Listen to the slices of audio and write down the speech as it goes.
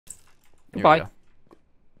Goodbye.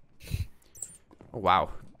 Oh wow,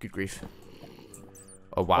 good grief.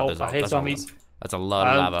 Oh wow, Oh, I hate zombies. That's a lot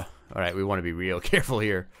of lava. All right, we want to be real careful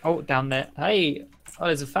here. Oh, down there. Hey, oh,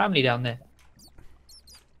 there's a family down there.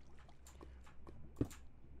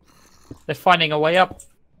 They're finding a way up.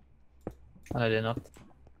 Oh, no, they're not.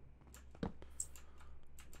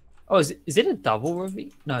 Oh, is it a double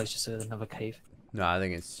ravine? No, it's just another cave. No, I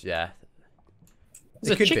think it's yeah.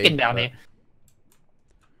 There's a chicken down here.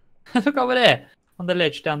 Look over there on the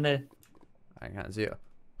ledge down there. I can't see it.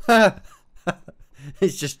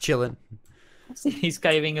 He's just chilling. He's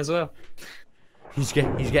caving as well. He's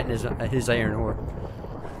getting his iron ore.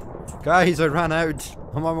 Guys, I ran out.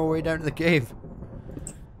 I'm on my way down to the cave.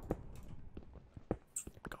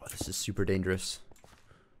 God, this is super dangerous.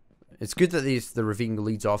 It's good that the ravine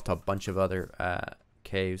leads off to a bunch of other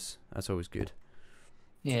caves. That's always good.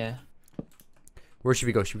 Yeah. Where should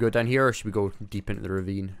we go? Should we go down here or should we go deep into the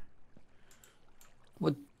ravine?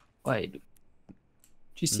 What? Wait. Do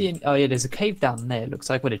you see any? Oh yeah, there's a cave down there. Looks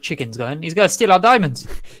like where the chicken's going. He's gonna steal our diamonds.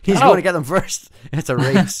 He's going to get them first. It's a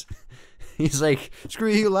race. He's like, screw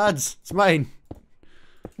you lads, it's mine.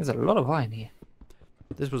 There's a lot of iron here.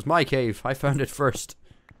 This was my cave. I found it first.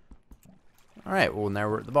 Alright, well now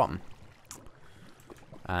we're at the bottom.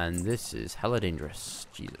 And this is hella dangerous.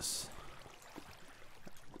 Jesus.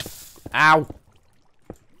 Ow!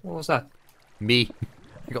 What was that? Me.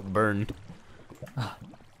 I got burned.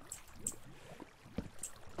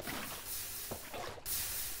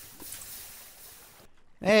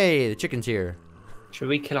 Hey, the chicken's here. Should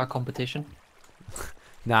we kill our competition?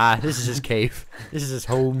 Nah, this is his cave. This is his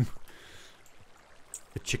home.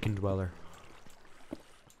 The chicken dweller.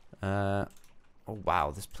 Oh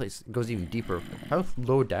wow, this place goes even deeper. How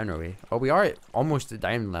low down are we? Oh, we are at almost at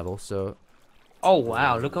diamond level, so... Oh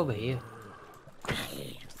wow, look over here.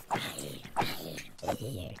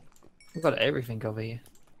 We've got everything over here.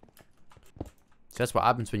 So that's what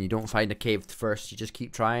happens when you don't find a cave first. You just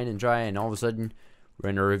keep trying and trying, and all of a sudden, we're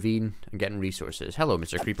in a ravine and getting resources. Hello,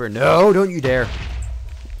 Mr. Creeper. No, don't you dare.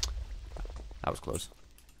 That was close.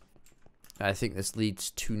 I think this leads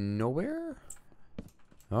to nowhere.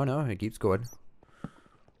 Oh no, it keeps going.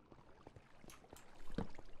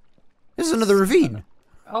 This is another ravine.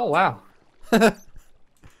 Oh wow.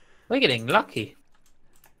 We're getting lucky.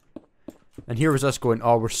 And here was us going,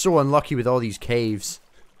 oh, we're so unlucky with all these caves.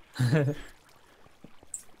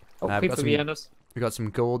 Oh, people behind us. We got some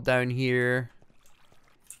gold down here.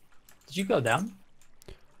 Did you go down?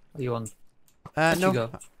 Are you on? No.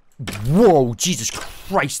 Go? Whoa, Jesus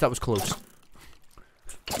Christ, that was close.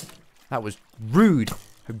 That was rude.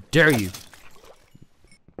 How dare you?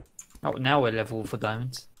 Oh, now we're level for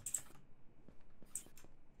diamonds.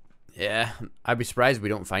 Yeah, I'd be surprised if we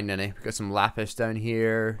don't find any. We got some lapis down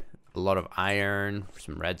here, a lot of iron,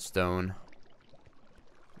 some redstone.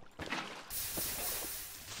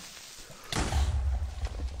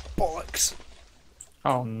 Bollocks.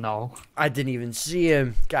 Oh no. I didn't even see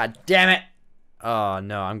him. God damn it. Oh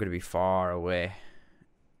no, I'm gonna be far away.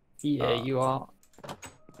 Yeah, you are.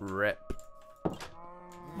 Rip.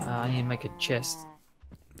 I need to make a chest.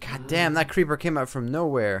 God damn, that creeper came out from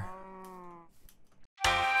nowhere.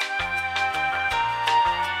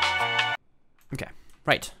 Okay,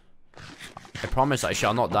 right. I promise I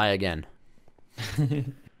shall not die again.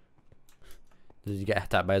 Did you get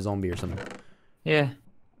attacked by a zombie or something? Yeah.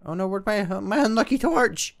 Oh no, where'd my unlucky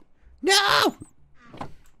torch? No!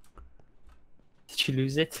 Did you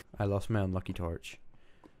lose it? I lost my unlucky torch.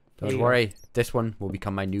 Don't worry, this one will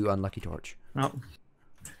become my new unlucky torch. Oh.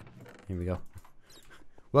 Here we go.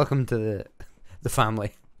 Welcome to the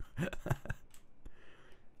family.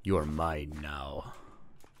 You're mine now.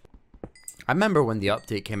 I remember when the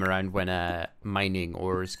update came around when mining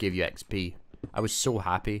ores gave you XP. I was so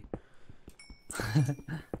happy.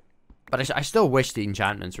 But I still wish the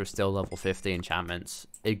enchantments were still level 50 enchantments.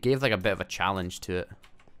 It gave like a bit of a challenge to it.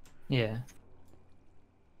 Yeah.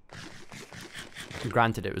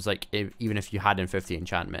 Granted, it was like, even if you had in 50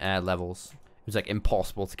 enchantment levels, it was like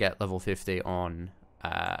impossible to get level 50 on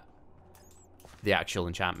the actual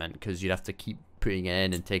enchantment, because you'd have to keep putting it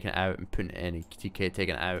in and taking it out and putting it in and keep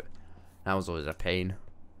taking it out. That was always a pain.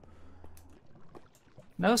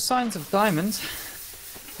 No signs of diamonds.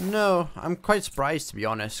 No, I'm quite surprised, to be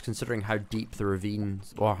honest, considering how deep the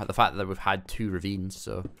ravines, or the fact that we've had 2 ravines,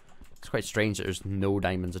 so it's quite strange that there's no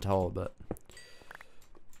diamonds at all, but...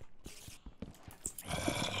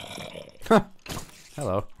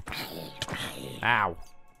 Hello. Ow.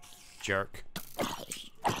 Jerk.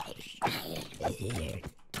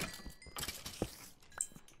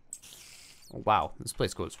 Oh, wow, this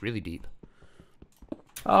place goes really deep.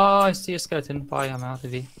 Oh, I see a skeleton. Bye, I'm out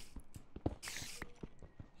of here.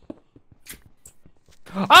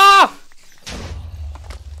 Ah!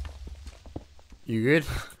 You good?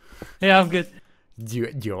 Yeah, I'm good.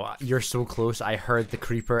 You're so close. I heard the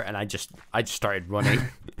creeper and I just started running.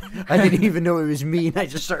 I didn't even know it was me and I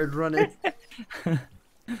just started running. Are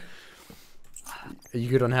you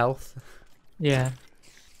good on health? Yeah.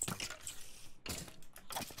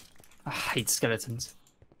 I hate skeletons.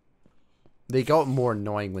 They got more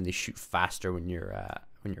annoying when they shoot faster when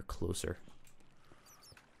you're closer.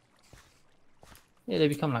 Yeah, they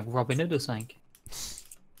become like Robin Hood or something.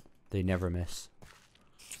 They never miss.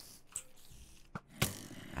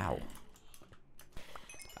 Ow.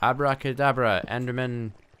 Abracadabra,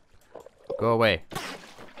 Enderman, go away.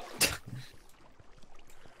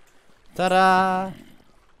 Ta-da!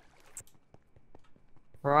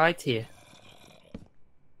 Right here.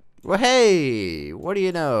 Well, hey! What do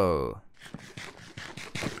you know?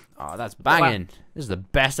 Oh, that's banging. This is the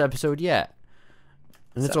best episode yet.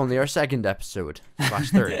 And it's only our second episode. /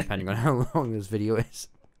 third, depending on how long this video is.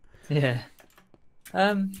 Yeah.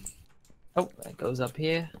 Oh, it goes up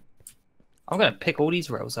here. I'm gonna pick all these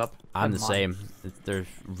rails up. I'm the same. They're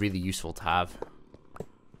really useful to have.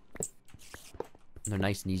 They're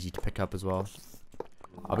nice and easy to pick up as well.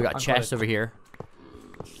 Oh, we got a chest over here.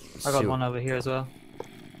 I got one over here as well.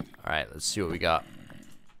 Alright, let's see what we got.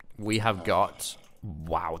 We have got...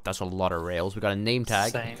 Wow, that's a lot of rails. We got a name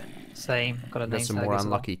tag. Same. Got a name tag. Some more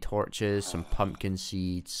unlucky torches, some pumpkin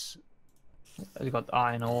seeds. We got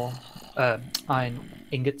iron ore. Iron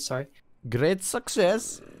ingots, sorry. Great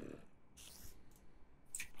success.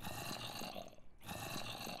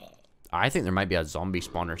 I think there might be a zombie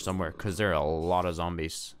spawner somewhere because there are a lot of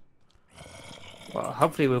zombies. Well,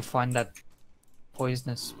 hopefully we'll find that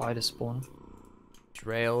poisonous spider spawn.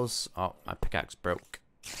 Rails. Oh, my pickaxe broke.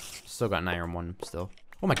 Still got an iron one still.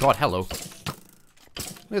 Oh my god, hello.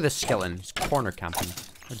 Look at this skeleton. He's corner camping.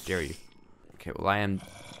 How dare you. Okay, well I am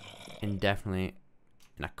indefinitely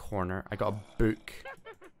in a corner. I got a book.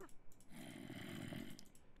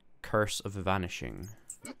 Curse of Vanishing.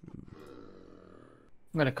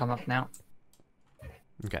 I'm gonna come up now.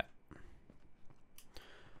 Okay.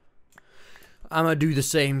 I'm gonna do the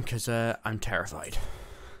same because I'm terrified.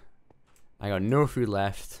 I got no food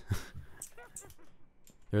left.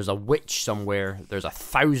 There's a witch somewhere. There's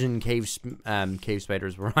 1,000 cave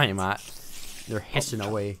spiders where I am at. They're hissing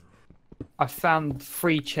away. I found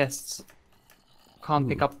 3 chests. Can't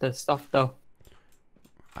pick up the stuff though.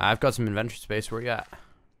 I've got some inventory space. Where you at?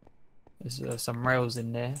 There's some rails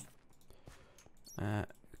in there. There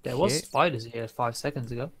okay. was spiders here 5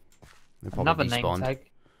 seconds ago. Another name tag.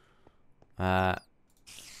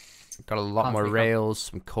 Got a lot more rails,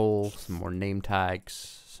 some coal, some more name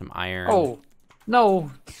tags, some iron. Oh,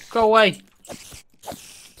 no. Go away.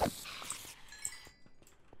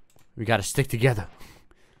 We gotta stick together.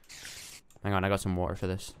 Hang on, I got some water for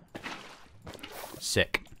this.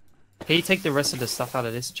 Sick. Can you take the rest of the stuff out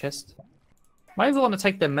of this chest? Might even want to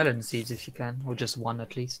take the melon seeds if you can, or just one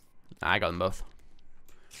at least. I got them both.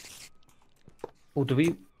 Or do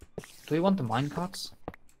we want the minecarts?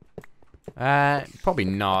 Probably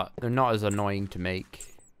not. They're not as annoying to make.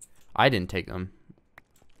 I didn't take them.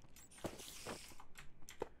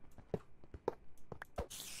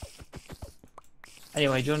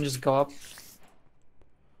 Anyway, do you want to just go up?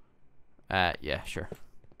 Yeah, sure.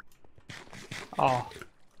 Oh.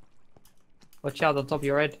 Watch out on top of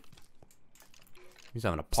your head. He's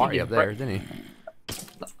having a party up there, isn't he?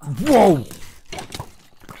 Whoa!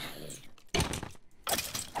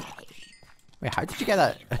 Wait, how did you get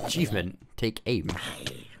that achievement? Take aim.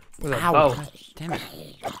 With a Ow, bow. God damn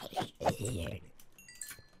it.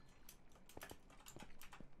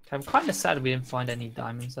 I'm kind of sad we didn't find any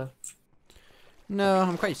diamonds though. No,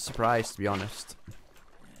 I'm quite surprised to be honest.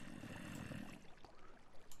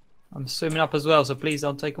 I'm swimming up as well, so please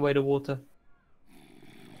don't take away the water.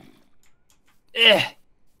 Eh.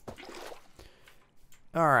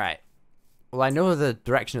 Alright. Well, I know the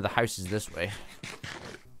direction of the house is this way.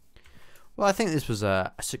 Well, I think this was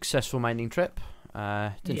a successful mining trip.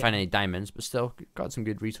 Didn't find any diamonds, but still got some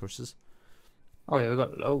good resources. Oh yeah, we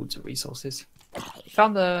got loads of resources.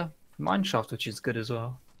 Found the mine shaft, which is good as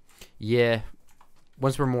well. Yeah.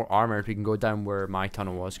 Once we're more armored, we can go down where my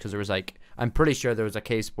tunnel was, because there was like, I'm pretty sure there was a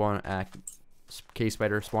cave spider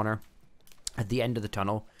spawner at the end of the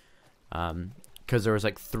tunnel. Because there was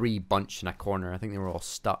like 3 bunch in a corner. I think they were all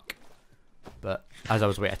stuck. But as I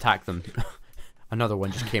was waiting to attack them, another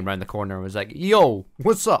one just came around the corner and was like, "Yo,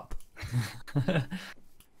 what's up?"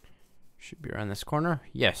 Should be around this corner.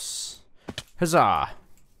 Yes. Huzzah!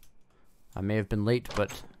 I may have been late,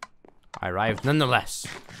 but I arrived nonetheless.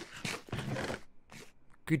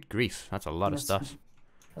 Good grief, that's a lot of stuff.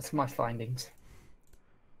 That's my findings.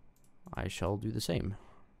 I shall do the same.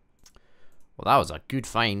 Well, that was a good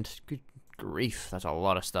find. Good grief, that's a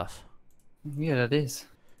lot of stuff. Yeah, that is.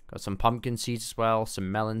 Got some pumpkin seeds as well,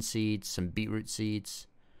 some melon seeds, some beetroot seeds.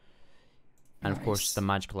 And of course the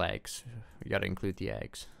magical eggs. We gotta include the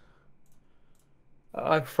eggs.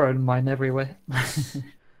 I've thrown mine everywhere.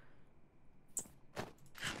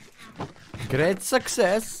 Great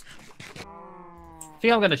success! I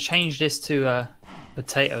think I'm going to change this to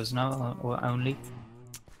potatoes now, or only.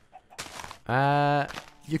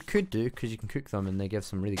 You could do, because you can cook them and they give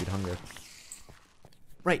some really good hunger.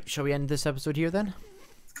 Right, shall we end this episode here then?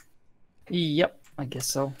 Yep, I guess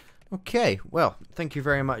so. Okay, well, thank you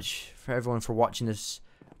very much for everyone for watching this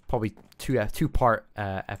probably two-part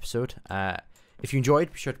episode. If you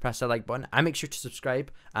enjoyed, be sure to press that like button and make sure to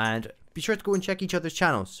subscribe, and be sure to go and check each other's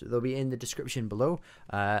channels. They'll be in the description below.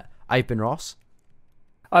 I've been Ross.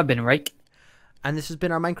 I've been Rake. And this has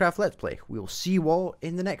been our Minecraft Let's Play. We will see you all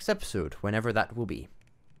in the next episode, whenever that will be.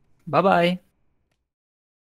 Bye-bye.